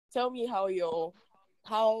tell me how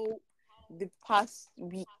the past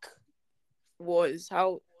week was.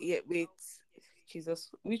 How yeah, wait. Jesus,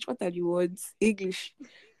 which what are the words? English.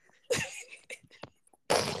 I'm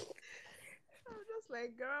just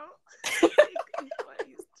like, girl, take before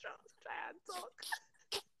you try and talk.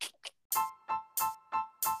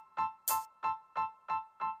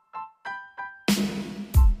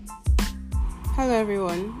 Hello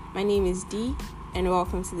everyone, my name is Dee and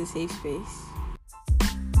welcome to the Safe Space.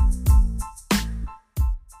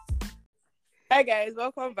 Hi guys,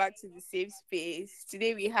 welcome back to the Safe Space.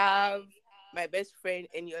 Today we have my best friend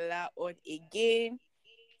Eniola on again.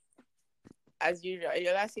 As usual,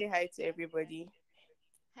 Eniola, say hi to everybody.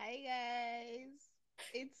 Hi guys,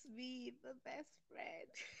 it's me, the best friend.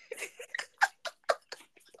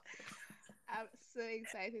 I'm so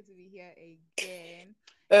excited to be here again.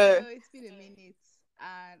 Uh, It's been a minute,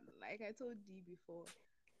 and like I told Dee before,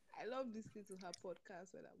 I love listening to her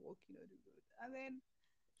podcast when I'm walking on the road, and then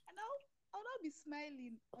and I'll not be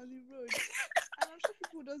smiling on the road, and I'm sure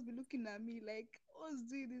people will just be looking at me like, "What's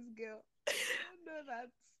doing this girl?" They don't know that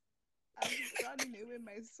I'm drowning away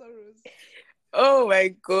my sorrows. oh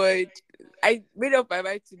my god. I made up my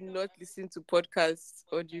mind to not listen to podcasts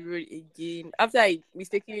on the road again. After I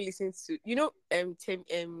mistakenly listened to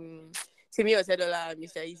Temi Otedola and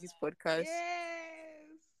Mr. Easy's podcast. Yes.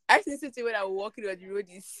 I used to listen to it when I was walking on the road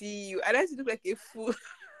in CU and I used to look like a fool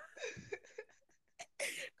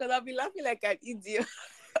because I'll be laughing like an idiot.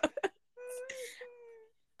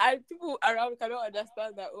 And people around cannot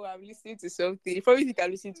understand that, oh, I'm listening to something. You probably think I'm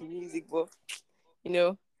listening to music, but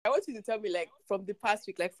I want you to tell me, like, from the past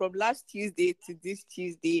week, like from last Tuesday to this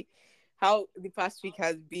Tuesday, how the past week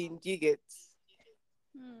has been. Do you get?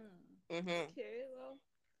 Mm-hmm. Okay, well,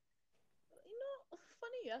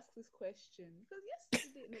 funny you ask this question because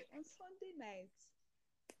yesterday, no, on Sunday night,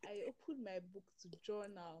 I opened my book to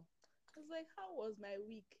journal. I was like, how was my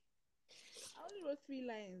week? I only wrote 3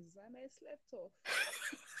 lines and I slept off.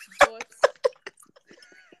 But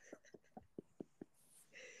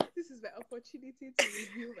this is my opportunity to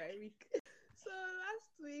review my week. So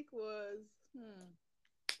last week was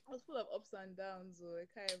full of ups and downs, so I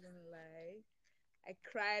can't even lie. I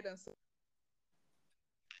cried on some,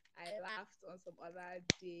 I laughed on some other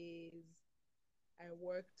days. I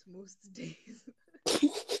worked most days.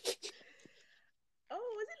 Oh,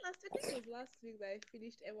 was it last? I think it was last week that I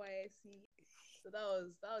finished NYSC. So that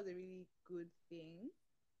was a really good thing.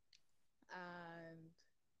 And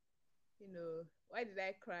why did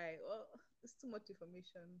I cry? Well, it's too much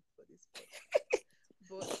information for this podcast.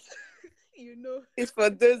 But you know, It's for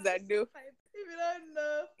those that know. if you don't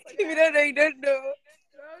know, If you forget don't know, about you it. don't know.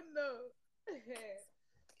 You don't know.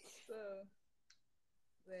 So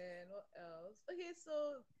then what else? Okay,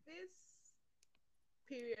 so this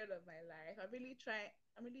period of my life, I'm really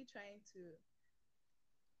trying to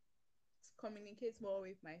communicate more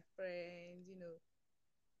with my friends,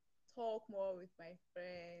 talk more with my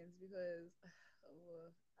friends because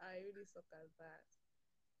I really suck at that.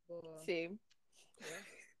 But Same. well,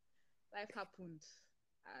 life happened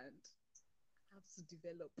and I have to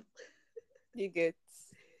develop. You get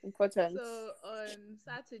important. So on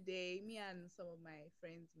Saturday, me and some of my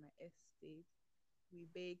friends in my estate, we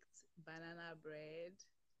baked banana bread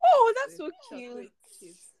Oh, that's with so cute. chocolate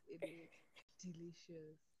chips in it.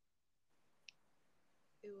 Delicious.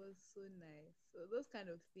 It was so nice. So those kind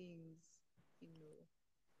of things, you know,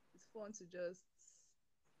 it's fun to just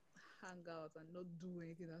hang out and not do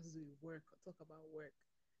anything else to do with work or talk about work.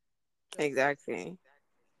 Just Exactly.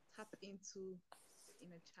 tap into the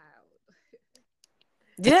inner child.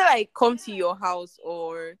 Did they like come to your house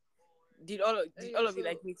or did Okay, all of you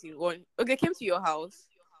like meet in one? Okay, came to your house.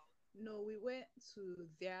 no, we went to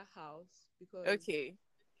their house because Okay.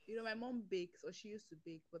 my mom bakes or she used to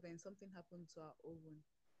bake, but then something happened to our oven,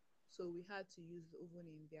 so we had to use the oven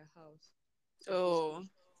in their house to bake. Oh,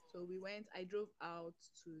 So we went. I drove out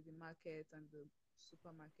to the market and the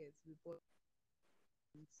supermarket. We bought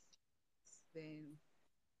things. Then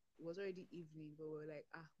it was already evening, but we were like,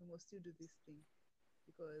 we must still do this thing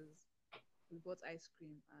because we bought ice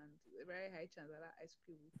cream and a very high chance that ice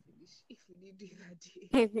cream will finish if we didn't do it that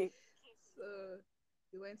day. So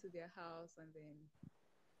we went to their house and then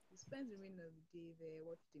we spent the remainder of the day there,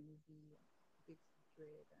 watched the movie, baked the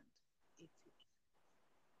bread, and ate it.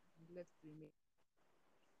 And left the remaining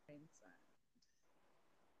friends and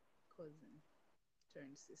cousin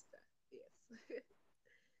turned sister. Yes.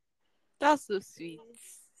 that's so So sweet.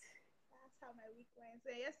 that's how my week went.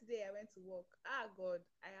 So yesterday I went to work. God,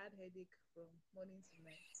 I had headache from morning to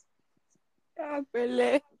night. Ah,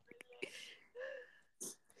 Bele.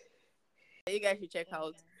 You guys should check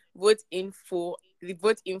out Anyhow. both info the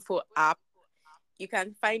Vote Info app. You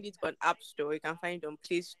can find it on App Store. You can find it on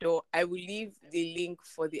Play Store. I will leave the link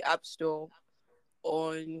for the App Store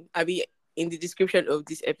on I be in the description of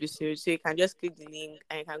this episode. So you can just click the link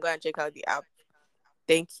and you can go and check out the app.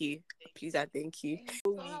 Thank you. Please and thank you.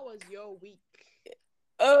 So how was your week?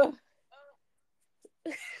 Oh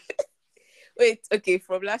wait, okay,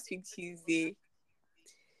 from last week Tuesday.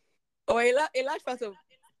 Oh, a large part of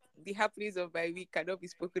the happenings of my week cannot be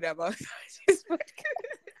spoken about on this podcast.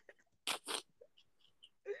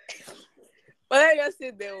 But I just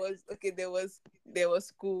said there was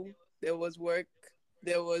school, there was work,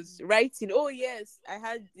 there was writing. Oh yes, I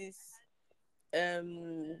had this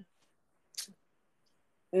um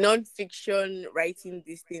non-fiction writing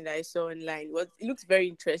this thing that I saw online. It looks very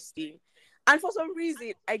interesting. And for some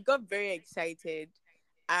reason I got very excited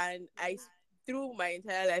and threw my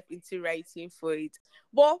entire life into writing for it.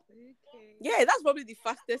 But Okay. yeah, that's probably the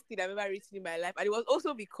fastest thing I've ever written in my life. And it was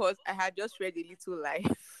also because I had just read A Little Life.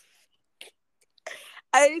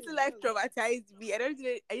 A Oh, Little Life traumatized me. I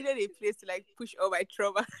needed a place to like push all my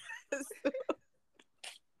trauma.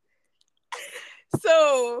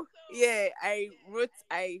 So yeah, I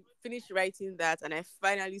finished writing that and I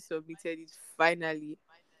finally submitted it. Finally.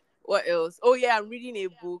 What else? Oh yeah, I'm reading a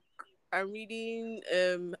book. I'm reading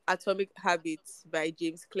Atomic Habits by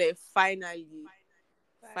James Clear. Finally.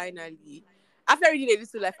 Finally. finally. After reading A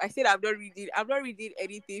Little Life, I said I'm not reading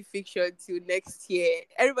anything fiction till next year.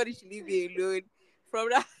 Everybody should leave me alone. From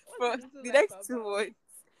that What's a for little the life next two about? months,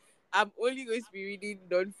 I'm only going to be reading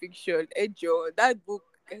non-fiction. Enjoy that book.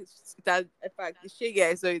 It has, in fact, the shege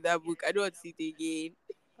I saw in that book, I don't want to see it again.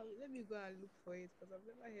 Let me go and look for it because I've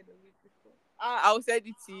never heard of it before. I'll send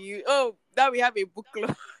it to you. Oh, now we have a book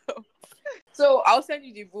club. So I'll send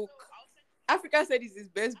you the book. Africa said it's his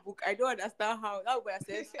best book. I don't understand how. That's why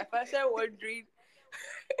I started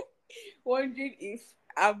wondering if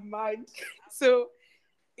I'm mad. So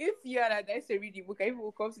if you and I to read the book and if we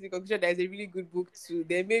will come to the conclusion that it's a really good book too,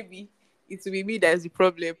 then maybe it will be me that's the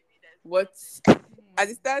problem. But as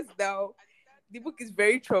it Hmm. stands now, the book is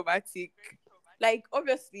very traumatic. Like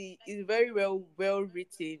obviously it's very well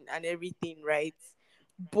written and everything, right?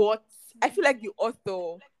 But I feel like the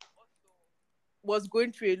author was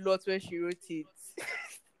going through a lot when she wrote it.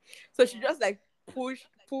 So she Wow. just like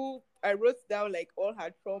pull I wrote down like all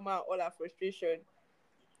her trauma, all her frustration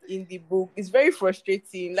in the book. It's very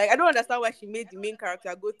frustrating. Like I don't understand why she made the main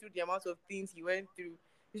character go through the amount of things he went through.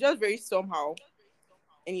 It's just very somehow.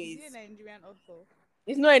 Is he a Anyways, Nigerian author?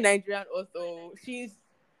 it's not a Nigerian author.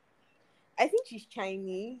 I think she's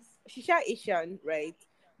Chinese. She's Asian, right?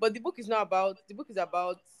 But the book is about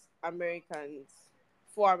Americans,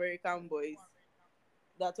 four American boys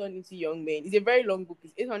that turn into young men. It's a very long book.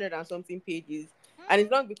 It's 800 and something pages. And Hmm?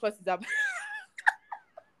 it's long because it's about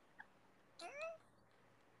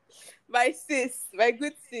my sis, my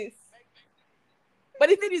good sis. But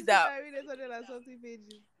the You thing go to is sit that and read 800 and something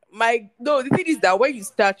pages. my no, the thing is that when you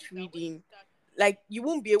start reading, like you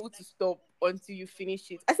won't be able to stop until you finish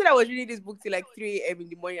it. I said I was reading this book till like 3 a.m. in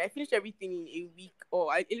the morning. I finished everything in a week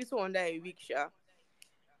or a little under a week, sure.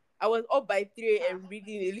 I was up by 3 Ha. a.m.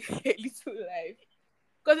 reading a little life.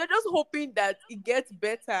 Because you're just hoping that it gets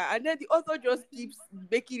better. And then the author just keeps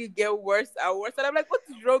making it get worse and worse. And I'm like, what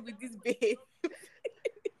is wrong with this babe?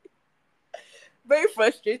 Very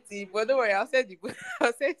frustrating. But don't worry, I'll send the book.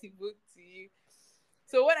 I'll send the book to you.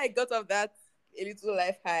 So when I got off that a little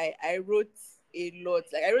life high, I wrote a lot.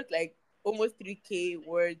 Like I wrote like almost 3K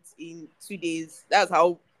words in 2 days. That's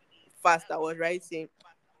how fast I was writing.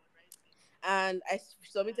 And I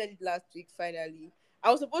submitted it last week finally.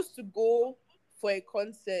 I was supposed to go for a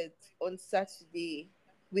concert on Saturday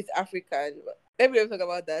with African. Let me not talk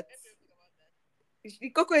about that. The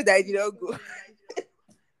Coco that I Let did me not not talk go. about it.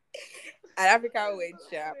 And Africa Let's went not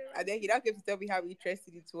sharp. say And then he anything. now came to tell me how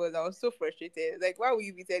interesting it was. I was so frustrated. Like, why would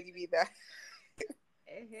you be telling me that?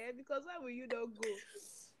 Because why will you not go?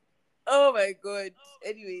 Oh my god.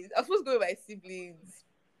 Anyways, I was supposed to go with my siblings.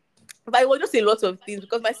 But it was just a lot of things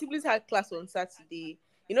because my siblings had class on Saturday.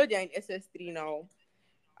 You know, they're in SS3 now,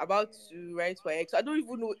 about Yeah. to write for X. So I don't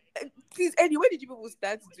even know. Please, Eddie, when did you people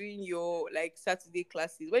start doing your like Saturday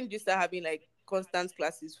classes? When did you start having like constant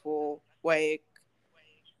classes for WAEC?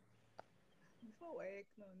 Before work,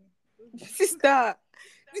 no, those ones. Sister,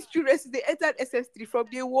 these children, they entered SS3 from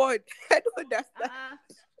day one. I don't understand. Ah,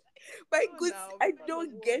 My no, good, now I because of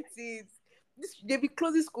don't what? get it. They be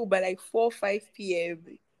closing school by like 4, 5 p.m.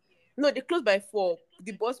 No, they close by 4.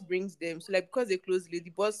 The bus brings them. So like because they close late, the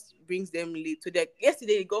bus brings them late. So like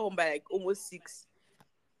yesterday they got home by like almost 6.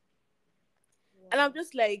 And I'm Wow.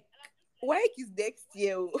 just like, why is next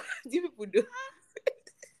year? Oh? Do you people know?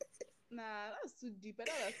 Nah, that's too deep. I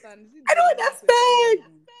don't understand. Is it I the don't exam 2011?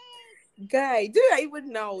 understand. Guy, do you know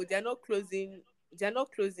even now they're not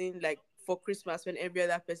closing like for Christmas when every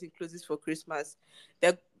other person closes for Christmas.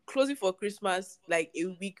 They're closing for Christmas like a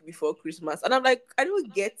week before Christmas. And I'm like, I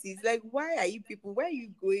don't get it. Like, why are you people, where are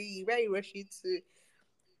you going? Where are you rushing to?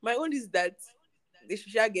 My own is that they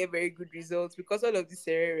should shall get very good results because all of this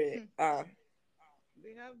area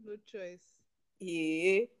They have no choice.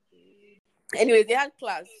 yeah. Anyways, they had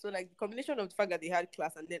class. So like the combination of the fact that they had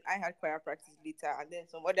class and then I had choir practice later and then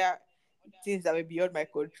some other things that were beyond my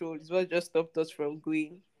control is what just stopped us from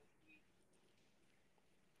going.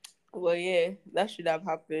 Well, yeah, that should have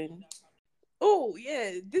happened. Oh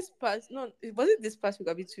yeah, this past no, was it this past week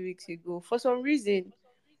or maybe 2 weeks ago? For some reason,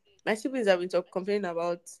 my siblings have been complaining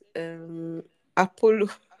about Apollo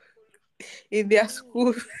in their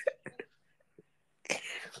school. Oh.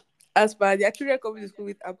 As per their children coming to school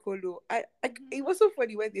with Apollo. Mm-hmm. It was so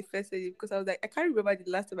funny when they first said it because I was like, I can't remember the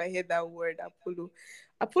last time I heard that word Apollo. Do you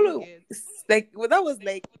Apollo get? is like well, that was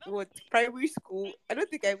like what primary school. I don't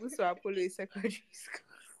think I even saw Apollo in secondary school.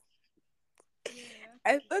 Yeah,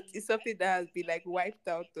 I that's thought true. it's something that has been like wiped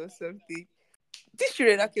out or something. This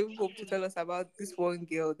children that came home to Apollo. tell us about this one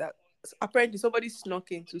girl that apparently somebody snuck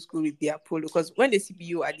into school with the Apollo because when they see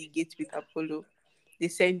you at the gate with Apollo, they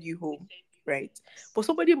send you home, right? But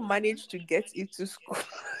somebody Uh-huh. managed to get into school.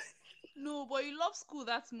 No, but you love school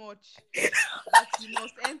that much that you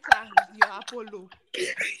must enter with your Apollo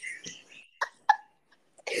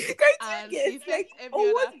Can't you and get infect like every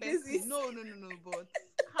on what other person. basis No, no, no, no. But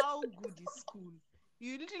how good is school?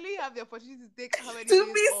 You literally have the opportunity to take how many to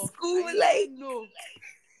days miss off, school? and you say, Like no,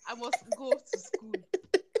 I must go to school.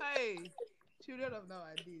 Hey, children of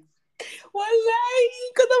nowadays. one lie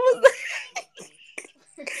because I was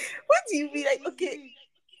like, what do you mean? If Like it's okay, me,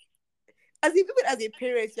 as if even as a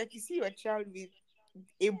parent, like you see your child with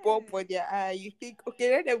a bump yeah. on their eye, you think okay,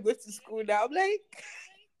 let them go to school now. I'm like,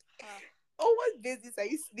 Ha, on what basis are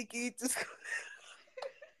you sneaking into school?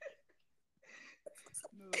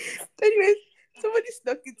 no. Anyways, Ah, somebody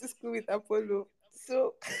snuck into school with Apollo.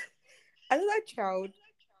 So another child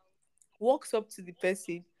walks up to the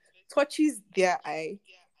person, touches their eye,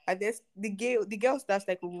 and then the girl starts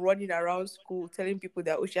like running around school, telling people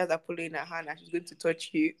that oh she has Apollo in her hand and she's going to touch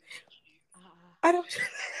you. ah. And I'm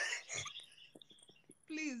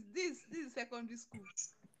Please, this is secondary school.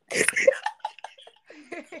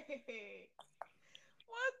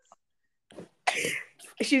 What?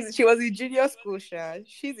 she was in junior school, Sha.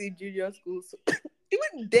 She's in junior school. So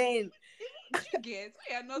even then, Even do you get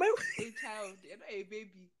when you're not my a child, you're not a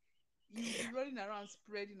baby, you'll be running around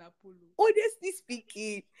spreading Apollo. honestly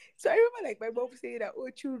speaking, so I remember like my mom saying that oh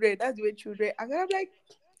children, that's the way children. And I'm like,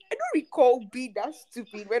 I don't recall being that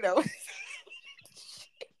stupid when I was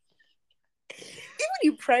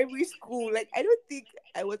even in primary school. Like I don't think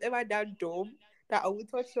I was ever that dumb that I would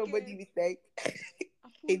touch Do you somebody get with like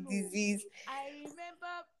a Apollo? disease. I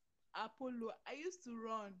remember Apollo. I used to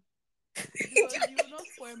run because you will not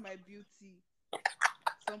spoil my beauty.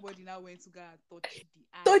 Somebody now went to go and touch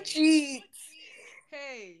the Touch eye. it.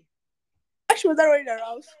 Hey, And she was not running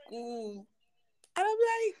around school. And I'm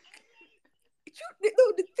like,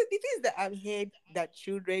 no, the things that I've heard that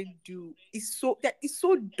children do is so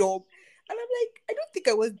dumb. And I'm like, I don't think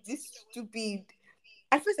I was this stupid.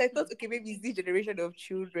 At first, I thought, hmm, okay, maybe it's this generation of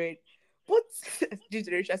children. But this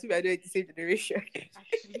generation, as if I know it's the same generation.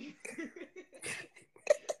 actually.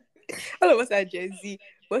 All of us are Gen Z.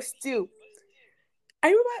 But still, I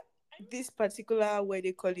remember this particular, where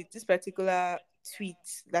they call it, this particular tweet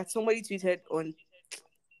that somebody tweeted on.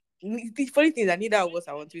 The funny thing is that neither of us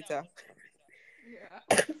are on Twitter.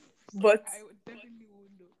 Yeah. So But I would definitely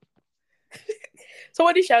would know.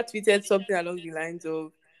 somebody shall tweeted something along the lines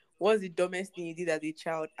of, what's the dumbest thing you did as a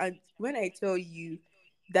child? And when I tell you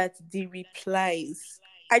that the replies,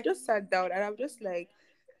 I just sat down and I'm just like,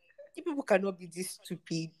 you people cannot be this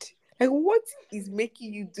stupid. Like, what is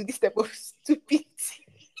making you do this type of stupid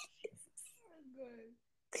Oh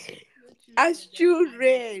God. The as children, their brains are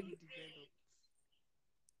not children? fully developed.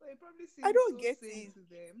 So it probably I seems don't so get sane it. to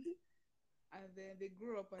them. And then they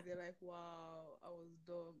grow up and they're like, wow, I was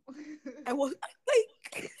dumb. I was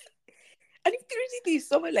like, and if the reason is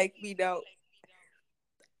someone like me now,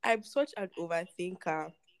 I'm such an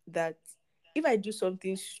overthinker that if I do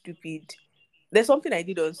something stupid, there's something I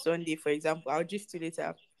did on Sunday, for example, I'll just do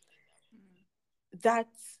later. Hmm. That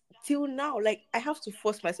till now, like I have to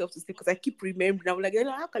force myself to sleep because I keep remembering. I'm like,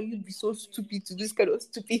 how can you be so stupid to this kind of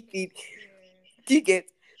stupid thing? Yeah. Do you get?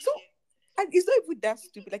 So, and it's not even that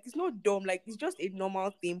stupid. Like it's not dumb. Like it's just a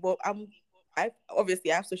normal thing. But I'm I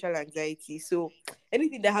have social anxiety, so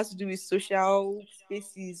anything that has to do with social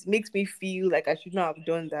spaces makes me feel like I should not have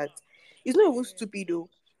done that. It's not even Yeah. stupid though.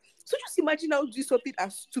 So just imagine I'll do something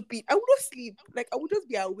as stupid. I would not sleep. Like I would just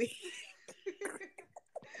be awake.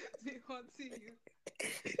 They haunting you.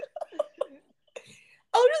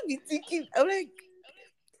 I would just be thinking. I'm like,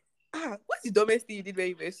 what's the dumbest thing you did when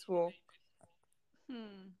you were small?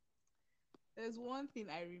 Hmm. There's one thing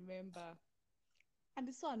I remember, and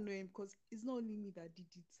it's so annoying because it's not only me that did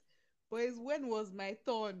it, but it's when was my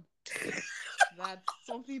turn that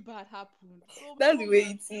something bad happened. So my That's the mom way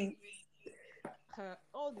had it is.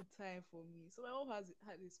 all the time for me. So my mom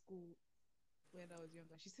had a school when I was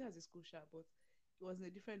younger. She still has a school shop, but it was in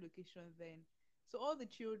a different location then. So all the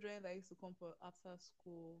children that used to come for after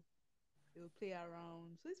school, they would play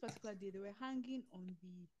around. So this particular day, they were hanging on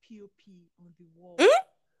the POP on the wall. Hmm?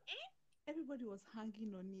 Everybody was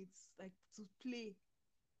hanging on it, like to play.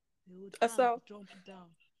 They would hang, So jump down,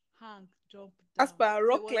 hang, jump as down. per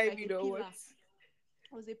So it rock was like a climbing or what? pillar.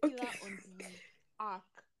 It was a Okay. pillar on the arc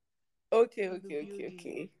Okay, of the okay, okay, building.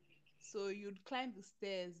 okay. So you'd climb the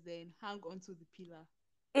stairs, then hang onto the pillar.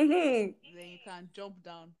 Mm-hmm. Then you can jump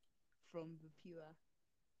down from the pillar.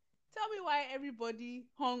 Tell me why everybody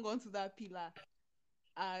hung onto that pillar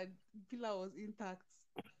and the pillar was intact.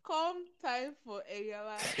 Come time for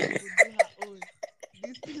Eniola to do her own.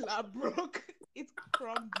 This pillar broke. It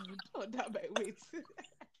crumbled under my weight.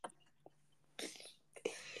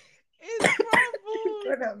 It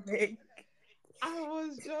crumbled. God, I beg. I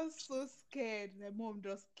was just so scared. My mom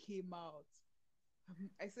just came out.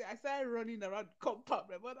 I started running around the compound.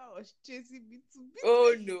 My mother was chasing me to beat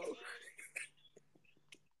Oh me. no.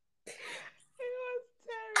 It was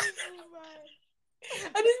terrible,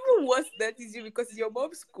 And man. it's even worse that is you because it's your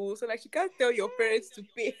mom's school, so like she can't tell your Yes. parents to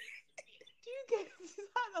pay. Do you get this?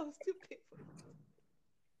 How I was still pay for it?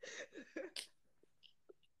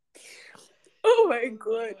 Oh It my was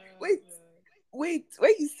god. bad, Wait, man. wait.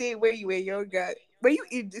 When you say when you were younger, were you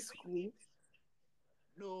in this school?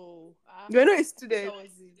 No, You were not a I think student.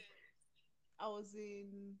 I was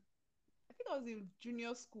in, I think I was in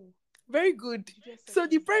junior school, Very good. junior So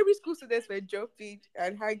the secondary. primary school students were jumping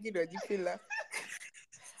and hanging on the pillar.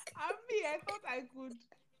 And me, I thought I could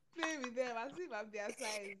play with them as if I'm their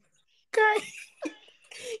size. Kai,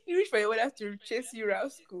 you wish for your mother to chase you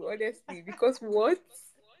around school, honestly. Because what?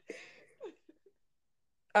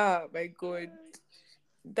 Ah, my God.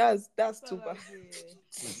 That's That's too all bad. I'm there.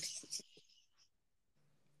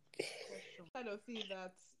 Caution. Kind of thing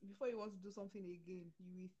that before you want to do something again,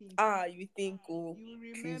 you will think. You think, oh, You will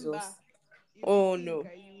remember. Jesus. You will Oh think no.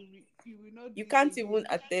 and you will not do You it can't even again.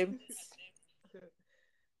 attempt.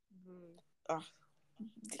 Bro. Ah,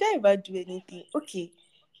 did I ever do anything? Okay.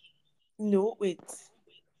 No, wait.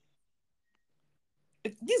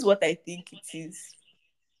 This is what I think it is.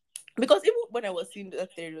 Because even when I was seeing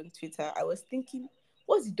that theory on Twitter, I was thinking,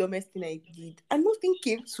 what's the dumbest thing I did? And nothing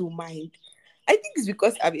came to mind. I think it's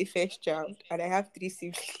because I'm a first child and I have three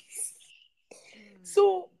siblings. Hmm.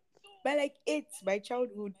 So by like eight, my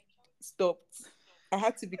childhood stopped. I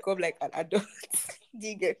had to become like an adult. Do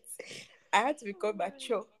you get? I had to Oh become my.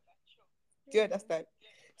 mature. Do you Yeah. understand?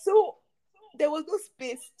 So there was no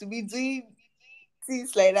space to be doing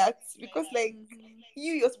things like that because like Mm-hmm.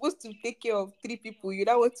 you're supposed to take care of three people. You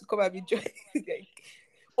don't want to come and be joined. Like,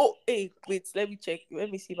 oh hey, wait, let me check.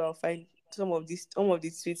 Let me see if I'll find some of these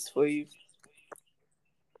tweets for you.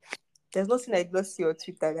 There's nothing I did not see on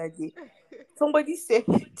Twitter that day. Somebody said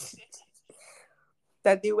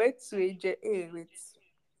that they went to a wait,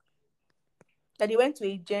 that they went to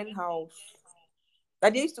a gen house.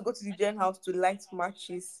 That they used to go to the gen house to light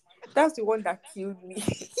matches. That's the one that killed me.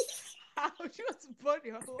 How would you want to burn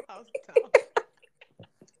your whole house down?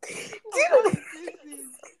 do Of you all know the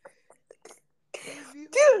places in the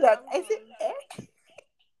do whole you know that damn I said, house.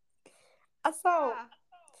 Asao, Ah,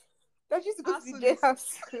 that used to go to the gen arsonist.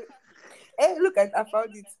 house. Look at I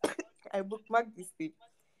found it. I bookmarked this thing.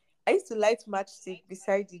 I used to light matchstick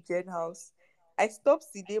beside the gen house. I stopped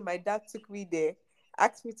the day my dad took me there,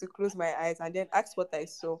 asked me to close my eyes, and then asked what I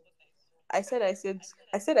saw. I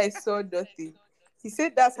saw nothing. He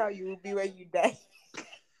said that's how you will be when you die.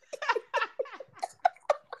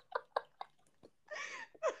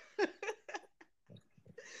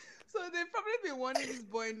 So they probably been warning this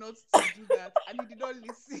boy not to do that, and he did not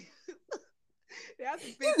listen. They had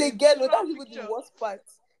to paint This is a a girl, oh, visual that's even the picture. worst part.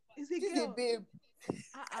 Is a This is a girl. babe.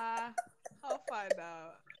 Uh-uh. How far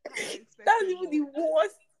now? I That's expected even the more.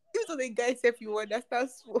 worst. If it's not a guy, if you understand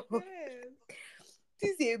small. Yes.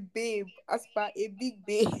 This is a babe, as per a big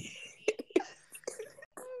babe.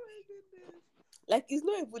 Oh my goodness. Like it's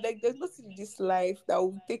not even like there's nothing in this life that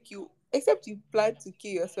will take you. Except you plan to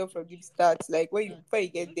kill yourself from the start, like when you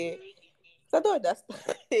get there. Mm-hmm. So I don't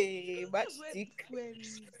understand. Hey, That's where the matchstick. fuel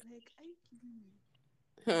is. Like, are you kidding me?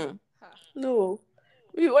 Hmm. Ha. No.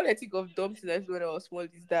 Maybe when I think of dumb things I used to do when I was small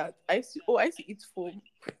is that I used to eat foam.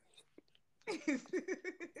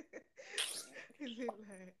 Is it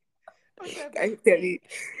like what type I of tell foam? you.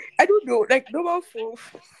 I don't know, like normal foam.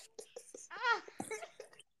 Ah.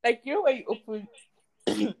 Like you know when you open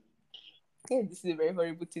yeah, this is a very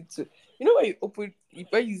horrible thing too. You know when you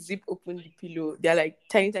when you zip open the pillow, they're like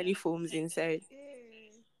tiny tiny foams inside. Yeah.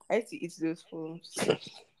 I used to eat those foams.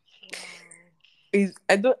 Wow. Is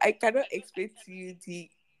I cannot explain to you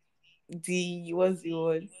the what's the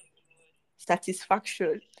word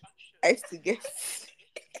satisfaction I used to get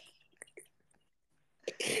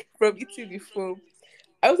from eating the foam.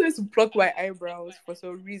 I also used to pluck my eyebrows for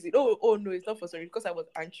some reason. Oh no, it's not for some reason because I was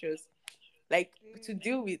anxious. Like to Yeah.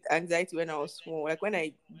 deal with anxiety when I was small, like when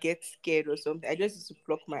I get scared or something, I just used to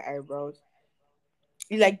pluck my eyebrows.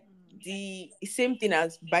 It's like Mm. the same thing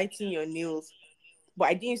as biting your nails. But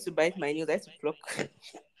I didn't used to Yeah. bite my nails, I used to pluck.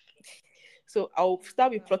 So I'll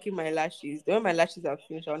start with Wow. plucking my lashes. Then when my lashes are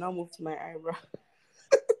finished, I'll now move to my eyebrow.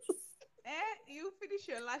 You finish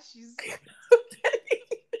your lashes.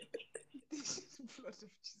 Blood of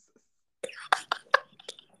Jesus.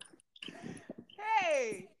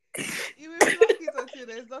 Hey, you will pluck it until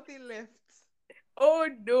there's nothing left. Oh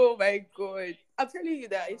no, my god! I'm telling you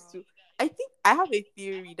that I used Wow. to. I think I have a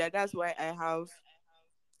theory that that's why I have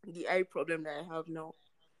the eye problem that I have now.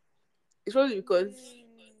 It's probably because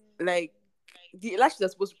Yeah. like the lashes are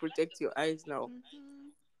supposed to protect your eyes now. Mm-hmm.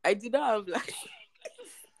 I did not have lashes.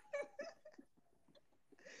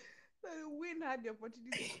 So the wind had the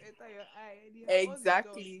opportunity to enter your eye and you have all the dust.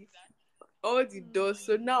 Exactly. All the dust.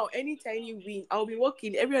 So Hmm. now any tiny wind, I'll be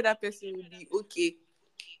walking, every other person will be okay.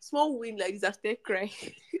 Small wind like this, I start crying.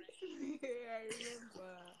 Yeah, I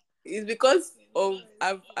remember. It's because I of remember it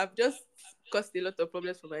I've so. just caused a lot of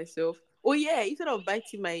problems for myself. Oh yeah, instead of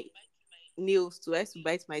biting my nails too, I used to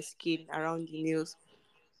bite my skin around the nails.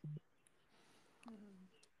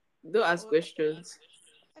 Hmm. Don't ask Oh, questions.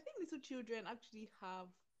 I think little children actually have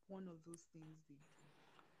one of those things they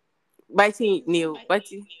do. Biting It's either nail,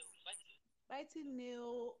 biting biting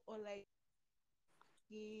nail or like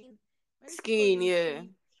skin. My little skin, cousin, yeah.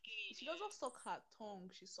 she doesn't suck her tongue,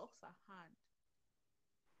 she sucks her hand.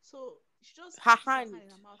 So she just Her puts her hand. hand in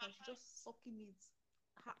her mouth and she just sucking it.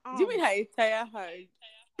 Her Do you mean arm, her entire hand?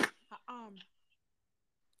 her arm.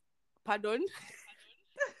 Pardon?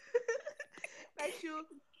 Like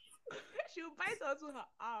she'll bite onto her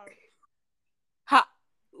arm. Ha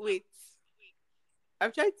wait.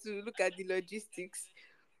 I'm trying to look at the logistics.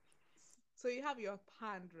 So you have your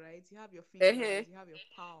hand, right? You have your Uh-huh. fingers, you have your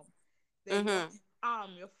palm, then your Mm-hmm. arm,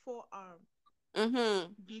 your forearm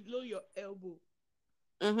Mm-hmm. below your elbow.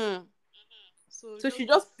 Mm-hmm. So So she just this.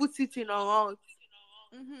 just puts it in her mouth.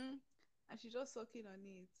 Mm-hmm. And she's just sucking on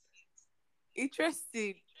it.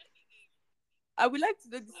 Interesting. I would like to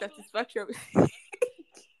know the So, satisfaction.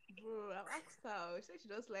 bro, I've asked her. She said she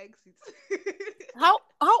just likes it.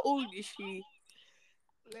 How old is she?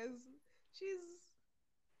 Let's. She's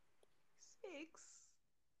 6.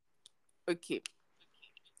 Okay.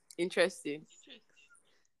 Interesting. She's 6.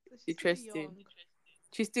 So she's still Interesting. young.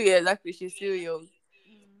 She's still yeah, exactly. She's still young.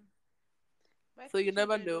 Mm. But I So you think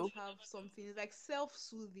never children know. just have something. It's like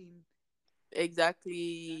self-soothing. Like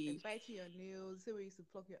Exactly. biting your nails, say we used to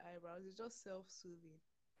pluck your eyebrows. It's just self-soothing.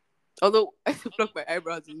 Although I used to pluck my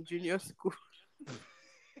eyebrows in junior school.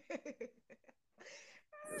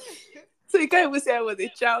 So you can't even say I was a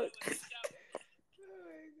child. Oh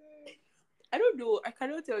my god. I don't know. I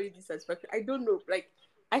cannot tell you the satisfaction. I don't know. Like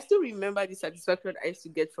I still remember the satisfaction I used to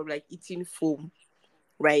get from like eating foam,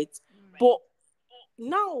 right? Mm. But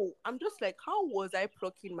now I'm just like, how was I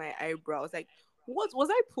plucking my eyebrows? Like, what was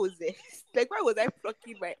I possessed? Like, why was I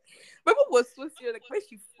plucking my? My mom was so serious. Like when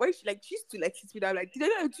she like she used to like sit me down. Like, do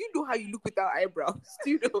you know how you look without eyebrows?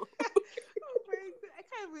 Do you know? Oh my god. I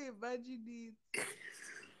can't even imagine it.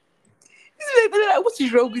 She's like, what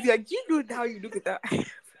is wrong with you? Like, do you know how you look without?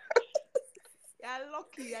 You're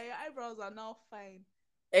lucky and your eyebrows are now fine.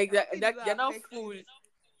 You're lucky Exactly. it That didn't you're not affect full. it.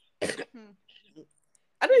 Hmm.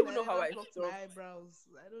 I Me don't that even I know how never I plucked stopped. my eyebrows.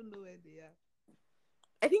 I don't know where they are.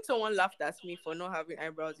 I think someone laughed at me for not having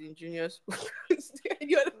eyebrows in junior school. And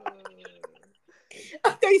you're like, Uh...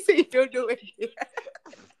 after you say you don't know where they are.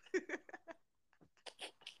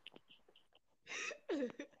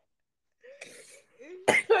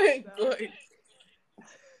 It's Oh true my now. god.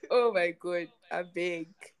 Oh my god. I beg.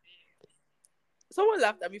 Someone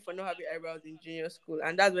laughed at me for not having eyebrows in junior school,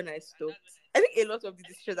 and that's when I stopped. I think a lot of the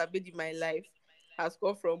decisions I made in my life has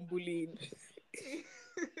come from bullying.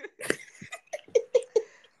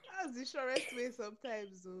 That's the surest way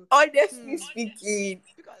sometimes, though. Honestly Hmm. speaking.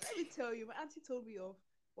 Because let me tell you, my auntie told me of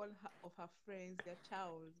of her friends, their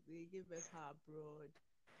child, they gave birth to her abroad.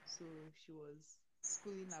 So she was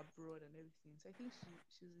schooling abroad and everything. So I think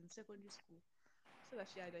she was in secondary school. So that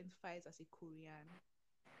she identifies as a Korean.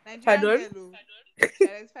 Nigerian Pardon? girl, oh, she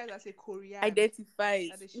identifies as a Korean. That Identifies.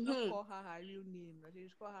 they should not call her her real name. That they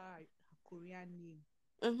should call her her Korean name.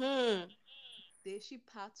 Mm-hmm. They ship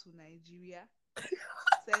her to Nigeria,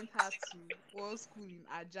 sent her to one school in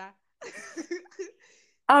Aja.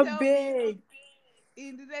 I Tell me, beg.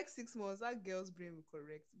 in the next 6 months, that girl's brain will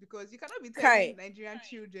correct. Because you cannot be telling Kai, Nigerian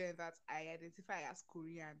children that I identify as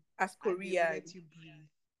Korean as and they will Korean. let you breathe.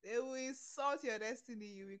 They will insult your destiny.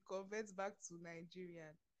 You will convert back to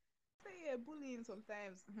Nigerian. So yeah, bullying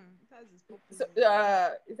sometimes it has its So purposes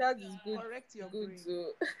though. that is good, Correct your good brain.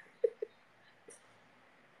 to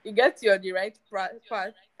you get you on the right path.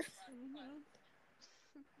 Hmm.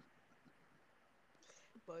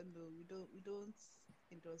 But no, we don't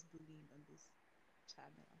endorse bullying on this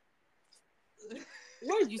channel.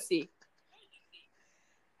 What did you say?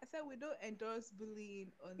 I said we don't endorse bullying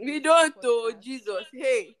on We this don't oh podcast. Jesus.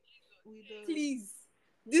 Hey, We don't please.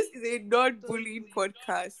 This is a we don't non-bullying bully.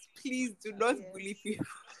 podcast. Please do not bully Yes. people.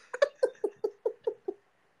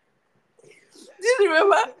 Do you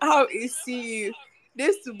remember how it see you? They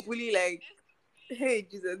used to bully like, hey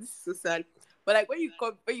Jesus, this is so sad. But like when you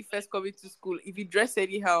first come into school, if you dress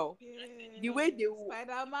anyhow, the way they Yeah. will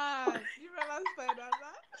Spider-Man. Do you remember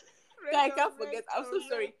Spider-Man? I Red can't on red forget. I'm so on red.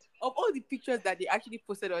 sorry. Of all the pictures that they actually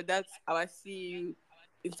posted on that our CU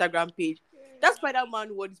Instagram page, that Yeah. Spider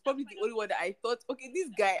Man one is probably the only one that I thought, okay, this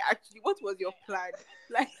guy actually, what was your plan?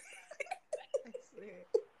 Like, I swear.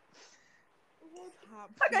 What how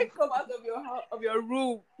can you happened? come out of of your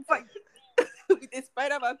room like, with a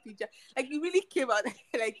Spider Man picture? Like, you really came out,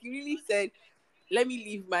 like, you really said, let me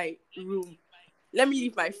leave my room, let me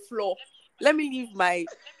leave my floor, let me leave my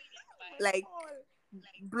My like hall.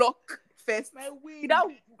 block first. My You wing. now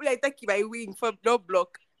like take my wing from not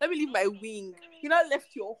block. Let me leave my wing. You now left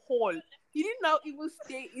your hall. You didn't now even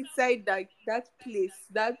stay inside that place,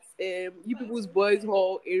 that you My people's wing. boys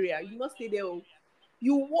hall area. You not stay there. Oh.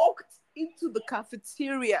 You walked into the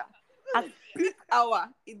cafeteria at peak hour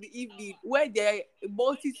in the evening where there are a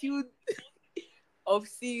multitude of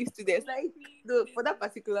CU students. Of Like the for that people.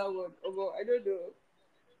 particular one, oh, I don't know.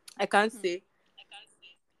 I can't Hmm. say.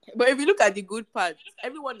 But if you look at the good part,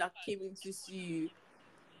 everyone that came in to see you,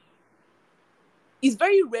 it's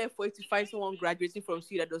very rare for you to find someone graduating from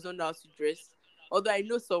CU that does not know how to dress. Although I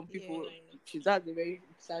know some people, Yeah. that's a very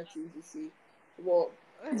sad thing to see. But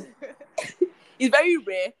it's very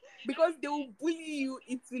rare because they will bully you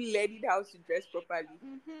into learning how to dress properly.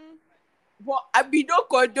 Mm-hmm. But I mean, don't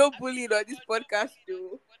condone bullying on this podcast,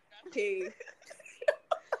 though. Hey,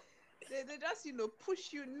 They just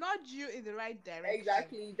push you, nudge you in the right direction.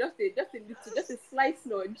 exactly. Just a slight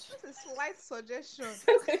nudge. Just a slight suggestion.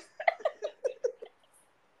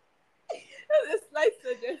 Just a slight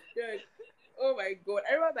suggestion. Oh my god.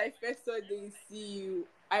 I remember my first Sunday see you.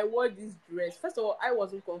 I wore this dress. First of all, I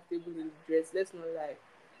wasn't comfortable in the dress. Let's not lie.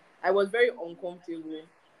 I was very Mm-hmm. uncomfortable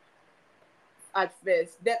at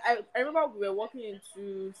first. Then I remember we were walking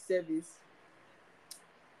into service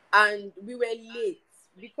and we were late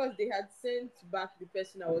because they had sent back the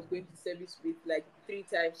person I was going to service with like 3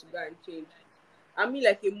 times to go and change. I mean,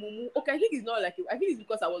 like a mumu. Okay, I think it's not like I think it's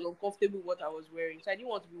because I was uncomfortable with what I was wearing, so I didn't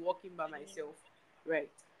want to be walking by Yeah. myself, right?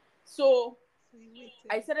 So So you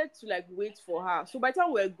I waited. started to like wait for her. So by the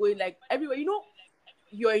time we were going, like everywhere,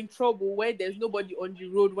 you're in trouble when there's nobody on the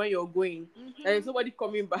road when you're going, and there's Mm-hmm. nobody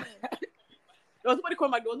coming back. Yeah. There was nobody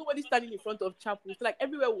coming back. There was nobody standing in front of chapel. So like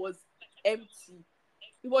everywhere was empty.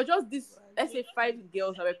 It was just this, Was let's say, five empty.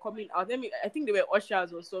 girls that were coming out. I think they were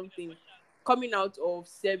ushers or something, coming out of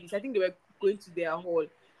service. I think they were going to their hall.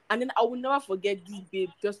 And then I will never forget this babe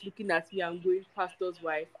just looking at me and going, Pastor's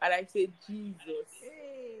wife. And I said, Jesus.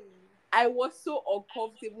 Hey. I was so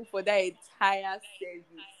uncomfortable for that entire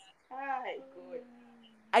service. My God. Oh.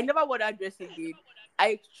 I never wore that dress again.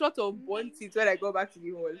 I short of Mm-hmm. burnt it when I got back to the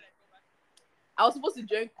hall. I was supposed to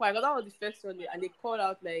join choir because that was the first Sunday, and they called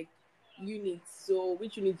out like units. So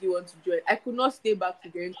which unit do you want to join? I could not stay back to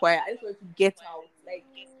join choir. I just wanted to get out. Like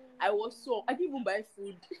I didn't even buy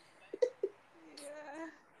food. Yeah.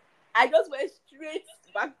 I just went straight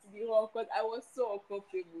back to the hall because I was so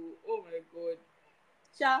uncomfortable. Oh my god.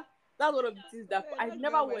 Sha, that's one of the things that Well, I that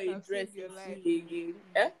never girl wore might a have dress saved in your life. CA Oh. again.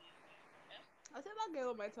 Hmm. Eh? I said that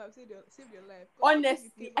girl might have saved your life. Because imagine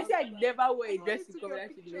if you Honestly, came I said I outside. never wore And a somebody dress in took your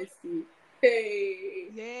Covenant picture. University.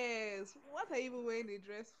 Hey. Yes. What are you even wearing a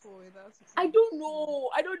dress for in that I situation? don't know.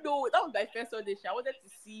 I don't know. That was my first audition. I wanted to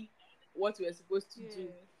see what we were supposed to do.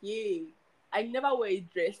 Yeah. Yay. I never wear a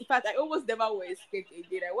dress. In fact, I almost never wear a skirt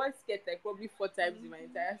again. I wore skirt like probably 4 times in my Mm-hmm.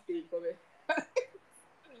 entire stay in Kobe.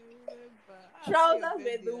 I remember. Ah, that your Trousers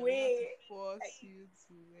were birthday the that they had to way. force Like, you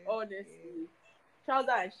to wear skirt. honestly.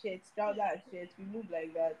 Trouser and shirt. We move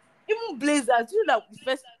like that. Even blazers. You know that the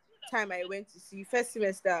first time I went to see, first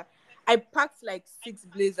semester, I packed like 6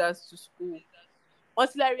 blazers to school.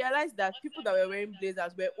 Until I realized that people that were wearing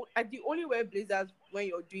blazers were you only wear blazers when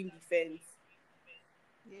you're doing defense.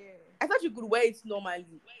 Yeah. I thought you could wear it normally.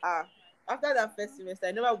 After that first Uh-uh. semester,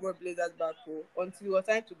 I never wore blazers back home until it was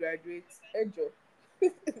time to graduate. Enjoy.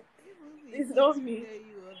 Even the It's heat not will me. tell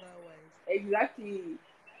you otherwise. Exactly.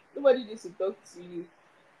 Nobody needs to talk to you.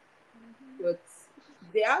 Mm-hmm. But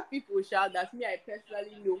there are people, shout that me I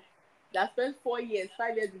personally know that spent 4 years,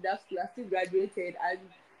 5 years in that school, are still graduated, and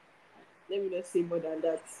let me not say more than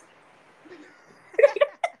that.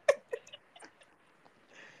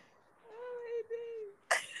 Oh my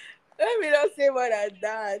days. Let me not say more than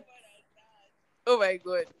that. Oh my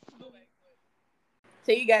god.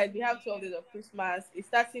 So you guys, we have 12 days of Christmas. It's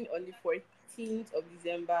starting on the 14th of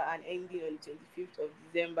December and ending on the 25th of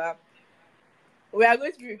December. We are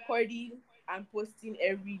going to be recording and posting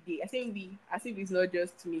every day. I think we, as if it's not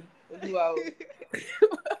just me. Wow.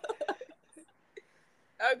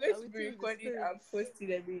 I'm going Shall to we be till the recording and spirits?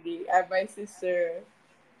 posting every day. And my sister,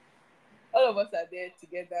 all of us are there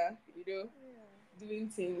together, Yeah. doing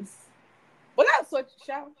things. But that's such,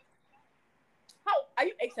 how are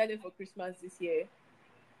you excited for Christmas this year?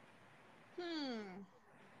 Hmm.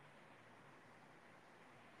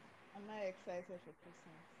 Am I excited for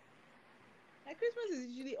Christmas? My Christmas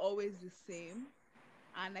is usually always the same,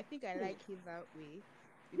 and I think I Hmm. like it that way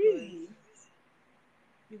because Really?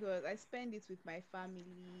 because I spend it with my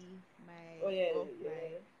family, Oh, my yeah, well, my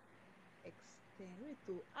yeah. extend. Wait,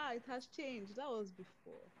 oh, it has changed. That was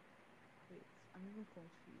before. Wait, I'm even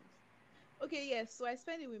confused. Okay, yes. So I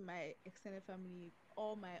spend it with my extended family,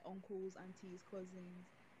 all my uncles, aunties, cousins,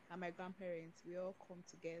 and my grandparents. We all come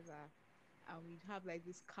together and we have like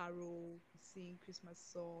this carol, we sing Christmas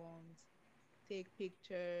songs, take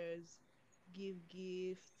pictures, give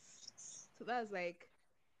gifts. So that's like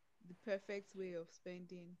the perfect way of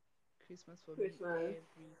spending Christmas for me Christmas.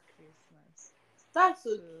 every Christmas. That's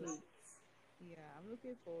so So cute. yeah, I'm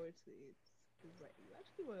looking forward to it. It's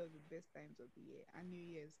actually one of the best times of the year and New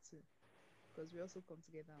Year's too, because we also come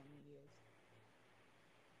together on New Year's.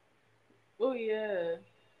 Oh, yeah.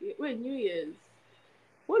 Wait, New Year's.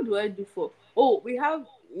 What do I do for? Oh, we have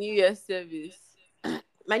New Year's service.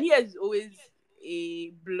 My New Year's is always a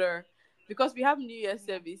blur because we have New Year's Mm.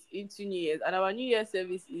 service into New Year's, and our New Year's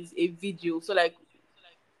service is a video. So, like,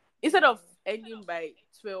 instead of Yeah. ending by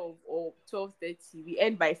 12 or 12:30, we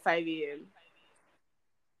end by 5 a.m.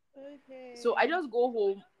 So I Okay. just go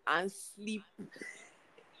home and sleep.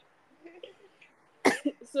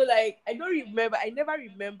 So, like, I don't remember. I never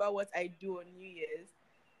remember what I do on New Year's.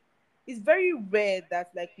 It's very rare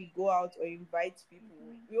that like we go out or invite people.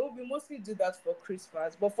 Mhm. We mostly do that for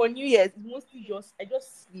Christmas, but for New Year's, it's mostly just I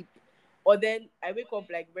just sleep, or then I wake up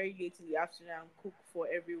like very late in the afternoon and cook for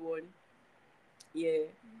everyone. Yeah,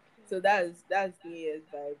 so Okay. that's New Year's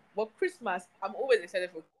vibe. But Christmas, I'm always excited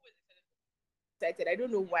for Christmas. I'm always excited. I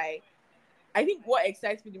don't know why. I think what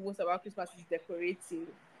excites me the most about Christmas is decorating.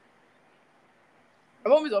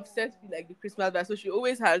 I'm always obsessed with like Oh. the Christmas vibe. So she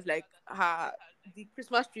always has like her the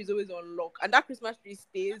Christmas tree is always on lock, and that Christmas tree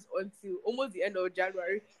stays until almost the end of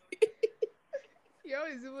January. You're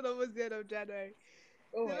always even almost the end of January.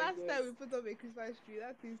 Oh The my last god, time we put up a Christmas tree,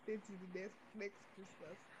 that thing stayed till the next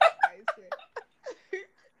Christmas. I swear.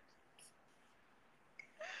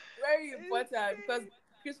 very It important because stayed.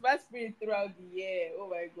 Christmas spirit throughout the year. Oh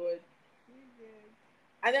my god, You get.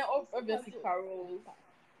 and then So some obviously parts of carols.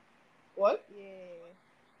 What? yeah.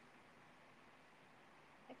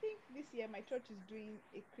 I think this year my church is doing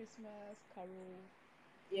a Christmas carol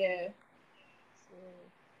Yeah, day.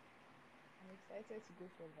 So I'm excited to go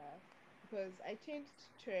for that because I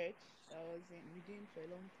changed church that I was in Redeemed for a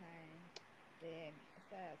long time. Then I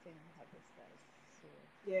started attending Harvesters. So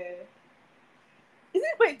yeah. Is I'm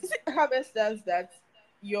it excited to go. harvesters that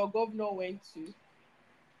your governor went to?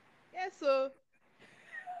 Yeah, so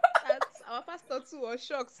that's our pastor too was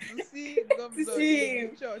shocked to see To governor see in the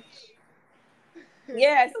him? church.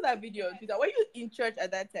 Yeah, I saw that video on Twitter. Were you in church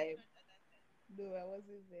at that time? No, I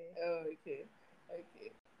wasn't there. Oh, okay,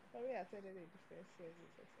 okay. Probably attended a different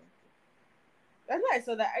service or something. That's why I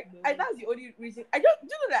saw that. I No. that's the only reason. I don't do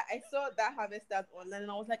you know that I saw that harvesters online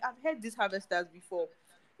and I was like, I've heard these harvesters before.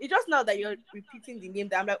 It's just now that you're repeating the name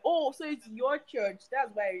that I'm like, oh, so it's your church. That's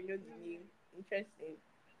why I know the name. Interesting.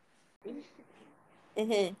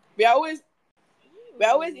 We're always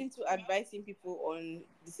Ooh. into advising people on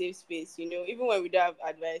the safe space. Even when we don't have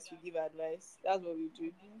advice, we give advice. That's what we do.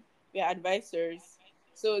 Abi. We are advisors.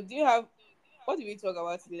 So, do you have what did we talk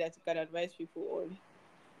about today that you can advise people on?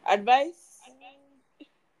 Advice. Uh,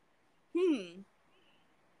 Hmm.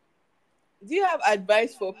 Do you have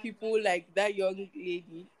advice for people like that young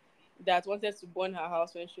lady that wanted to burn her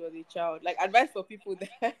house when she was a child? Like advice for people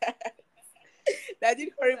that that did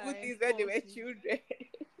people that horrible are things when they were impulsive. children.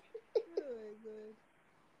 Oh my god.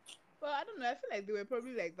 Well, I don't know. I feel like they were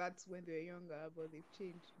probably like that when they were younger, but they've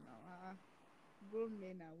changed now. Grown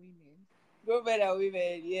men and women. Go better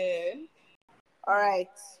women, yeah. All Hmm. right.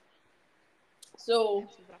 So Time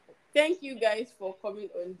to wrap up. thank you guys for coming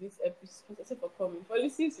on this episode. I said for coming, for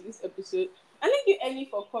listening to this episode. And thank you, Annie,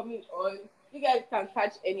 for coming on. You guys can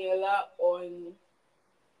catch Eniola on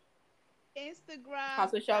her Instagram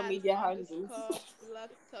social at media handles.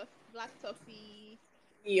 underscore black toffee.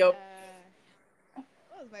 Yup. What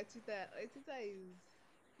was my Twitter? My Twitter is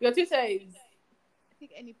Your Twitter is I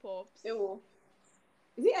think any pops. Ewo.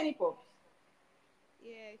 Is it Annie Pops?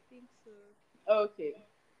 Yeah, I think so. Okay.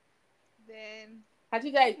 Then Her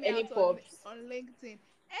Twitter check is me Annie out on Pops LinkedIn.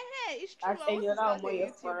 Hey, it's true. at I want to Eniola start a Omoye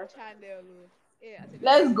YouTube Farah. channel. Yeah, at Eniola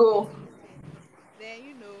Let's Omoye go. on LinkedIn.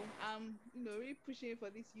 Then I'm really pushing for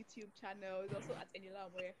this YouTube channel. It's also at Eniola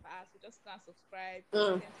Omoye Fast. So just go and subscribe.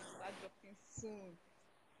 Mm, Content will start dropping soon.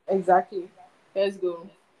 exactly. Let's go.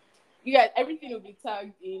 You guys, everything will be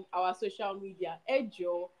tagged in our social media.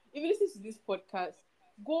 Ejo, if you listen to this podcast,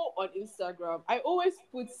 go on Instagram. I always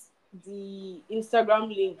put the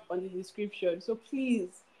Instagram link on the description. So please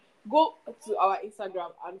go to our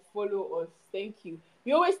Instagram and follow us. Thank you.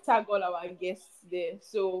 We always tag all our guests there.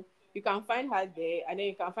 So you can find her there and then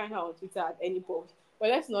you can find her on Twitter at any post. But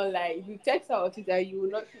let's not lie, if you text her on Twitter, she will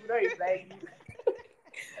not reply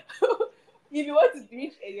you. If you want to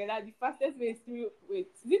reach Eniola, the fastest way is through wait,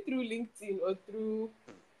 is it through LinkedIn or through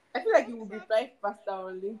I feel like you will WhatsApp. reply faster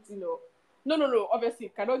on LinkedIn or no. Obviously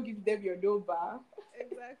you cannot give them your number.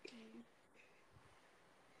 Exactly.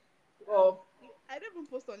 Ah, Or I don't even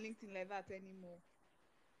post on LinkedIn like that anymore.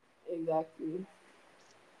 exactly.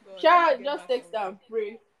 God, I need to Sha, get just back text on her that. and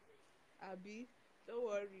pray. Abi, don't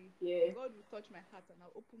worry. Yeah. God will touch my heart and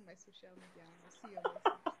I'll open my social media and I'll see your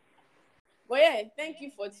message. But yeah, thank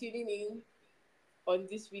you for tuning in on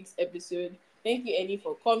this week's episode. Thank you, Annie,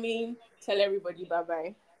 for coming. Tell everybody bye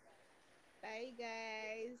bye. Bye,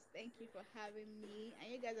 guys. Thank you for having me.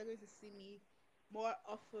 And you guys are going to see me more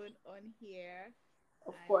often on here.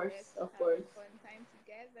 Of And course, let's of have a course. fun time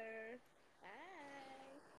together.